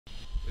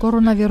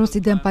Կորոնավիրուսի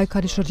դեմ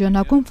պայքարի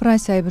շրջանակում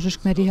Ֆրանսիայի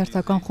բժիշկների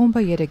հերթական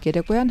խումբը երեկ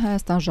երեկոյան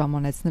Հայաստան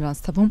ժամանեց, նրանց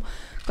թվում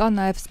կա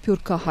նաև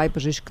սփյուռքահայ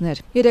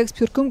բժիշկներ։ Երեկ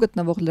Սփյուռքում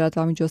գտնվող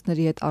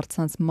լրատվամիջոցների հետ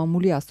առցանց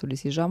մամուլի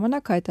ասուլիսի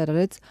ժամանակ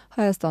հայտարարեց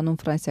Հայաստանում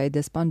Ֆրանսիայի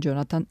դեսպան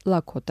Ջոնաթան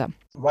Լաքոտը.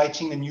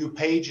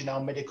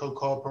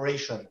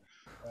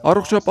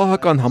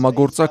 Առողջապահական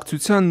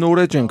համագործակցության նոր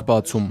էջ ենք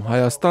բացում։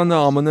 Հայաստանը,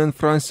 ԱՄՆ-ն,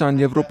 Ֆրանսիան,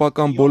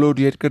 եվրոպական բոլոր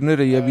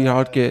երկրները եւ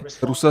իհարկե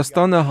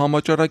Ռուսաստանը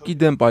համաճարակի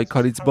դեմ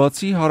պայքարից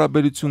բացի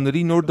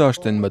հարաբերությունների նոր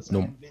դաշտ են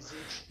մտնում։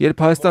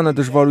 Երբ Հայաստանը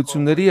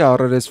դժվարությունների է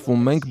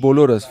առերեսվում, մենք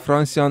բոլորս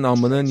Ֆրանսիան,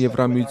 ԱՄՆ-ն,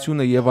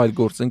 Եվրամիությունը եւ այլ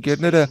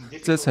գործընկերները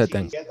ձեզ հետ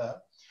ենք։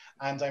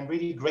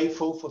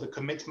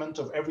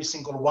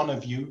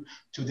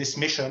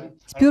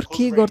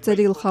 Սփյուռքի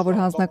գործերի գլխավոր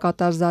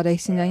հանձնակատար Զարեհ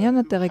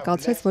Սինանյանը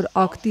տեղեկացրեց, որ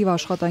ակտիվ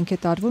աշխատանք է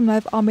տարվում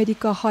նաև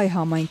ամերիկահայ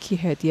համայնքի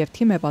հետ եւ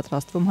թիմ է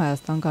պատրաստվում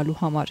Հայաստան գալու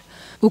համար։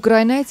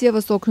 Ուկրաինայից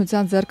եւս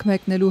օգնության ձեռք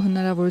մեկնելու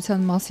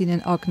հնարավորության մասին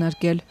են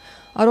ակնարկել։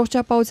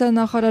 Առողջապահության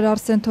նախարար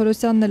Արսեն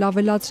Թորոսյանն էլ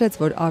ավելացրեց,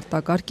 որ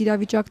արտակարգ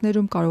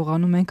իրավիճակներում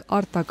կարողանում ենք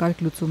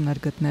արտակարգ լուծումներ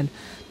գտնել։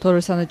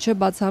 Թորոսյանը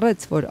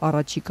չբացառեց, որ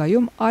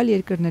առաջիկայում այլ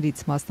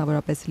երկրներից,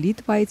 մասնավորապես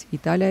Լիտվայից,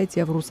 Իտալիայից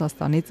եւ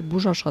Ռուսաստանից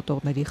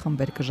բուժաշխատողների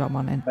խմբեր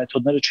կժամանեն։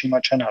 Մեթոդները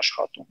հիմա չեն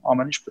աշխատում,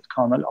 ամեն ինչ պետք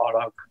է անել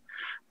արագ։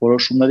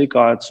 Որոշումների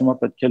կայացումը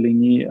պետք է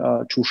լինի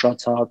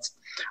ճուշացած,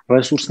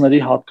 ռեսուրսների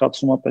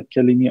հատկացումը պետք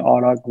է լինի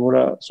արագ,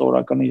 որը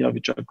սովորական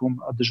իրավիճակում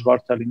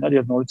դժվար թե լիներ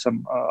եւ նորից եմ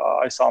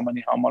այս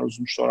ամենի համար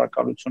ուզում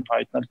շնորհակալություն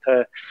հայտնել թե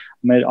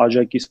մեր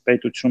աջակից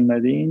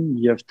պետություններին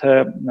եւ թե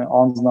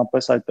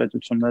անձնապես այդ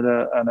պետությունները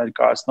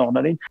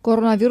ներկայացնողներին։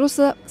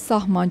 Կորոնավիրուսը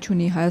սահման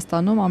չունի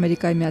Հայաստանում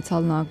Ամերիկայի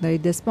Միացյալ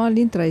Նահանգների դեսպան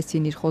Լին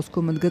Տրեյսին իր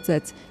խոսքում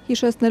ընդգծեց,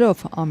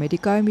 հիշեցնելով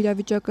Ամերիկայում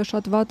իրավիճակը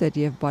շատ վատ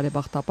էր եւ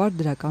բարեբախտաբար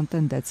դրական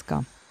տենդենց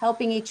կա։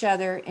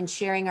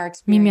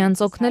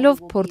 Միմյանց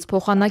օգնելով, փորձ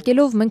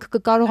փոխանակելով մենք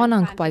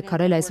կկարողանանք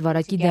պայքարել այս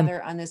վարակի դեմ։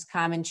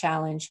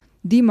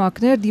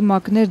 Դիմակներ,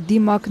 դիմակներ,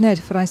 դիմակներ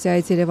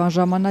Ֆրանսիայից Երևան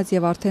ժամանած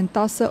եւ արդեն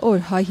 10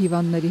 օր հայ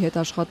հիվանդների հետ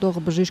աշխատող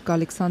բժիշկ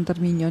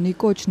Ալեքսանդր Մինյոնի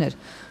կոչն էր։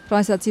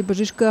 Ֆրանսիացի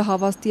բժիշկը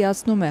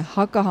հավաստիացնում է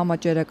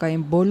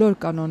հակահամաճարակային բոլոր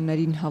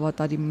կանոններին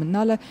հավատարիմ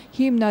մնալը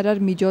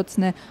հիմնարար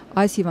միջոցն է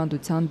այս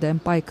հիվանդության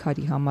դեմ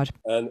պայքարի համար։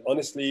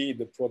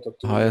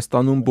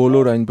 Հայաստանում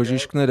բոլոր այն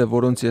բժիշկները,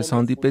 որոնց ես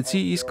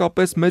հանդիպեցի,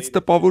 իսկապես մեծ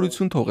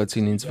տպավորություն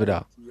թողեցին ինձ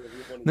վրա։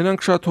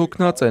 Նրանք շատ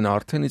հոգնած են,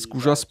 արդեն իսկ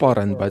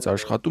ուժասպառ են, բայց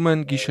աշխատում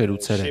են գիշեր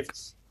ու ցերեկ։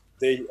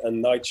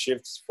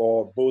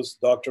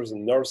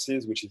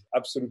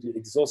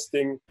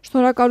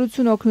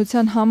 Շնորհակալություն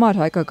օգնության համար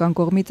հայկական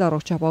կողմից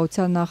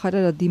առողջապահության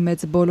նախարարը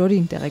դիմեց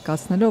բոլորին,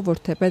 տեղեկացնելով, որ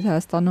թեպետ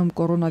Հայաստանում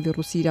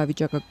կորոնավիրուսի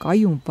իրավիճակը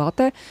կայուն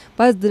վատ է,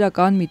 բայց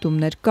դրական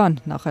միտումներ կան։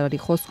 Նախարարի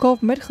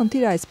խոսքով մեր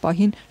խնդիրը այս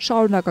պահին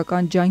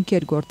շարունակական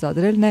ջանքեր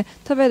գործադրելն է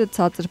թվերը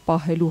ցածր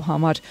պահելու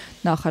համար։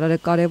 Նախարարը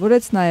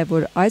կարևորեց նաև,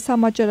 որ այս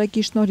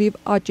համաճարակի շնորհիվ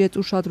աճեց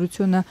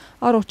ուշադրությունը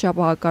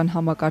առողջապահական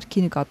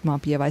համակարգի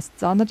նկատմամբ եւ այս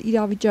ծանր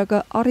իրավիճակը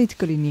առիթ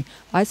կլինի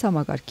այս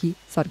համակարգի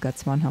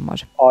զարգացման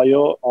համար։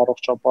 Այո,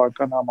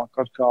 առողջապահական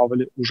համակարգը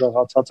ավելի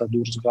ուժեղացած է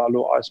դուրս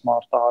գալու այս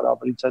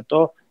մարտահրավերից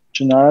հետո,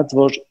 չնայած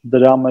որ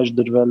դրա մեջ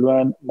դրվելու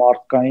են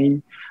մարդկային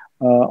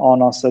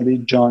անասելի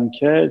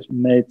ջանքեր,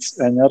 մեծ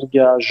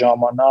էներգիա,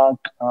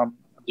 ժամանակ,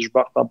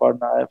 դժբախտաբար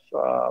նաև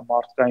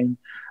մարդկային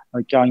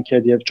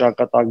կյանքեր եւ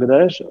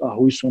ճակատագրեր,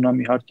 հույս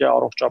ունեմ իհարկե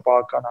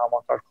առողջապահական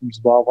համակարգում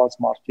զբաղված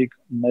մարդիկ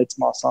մեծ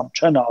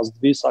մասամբ չեն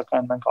ազդվի,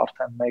 սակայն մենք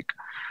արդեն մեկ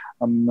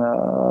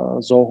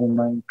զոհում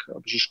ենք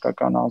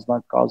բժշկական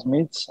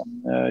անձնակազմից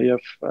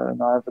եւ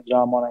նաեւ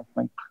դրա համար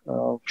ենք մենք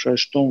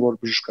շեշտում, որ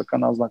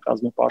բժշկական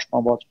անձնակազմի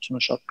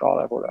պաշտպանվածությունը շատ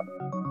կարեւոր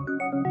է։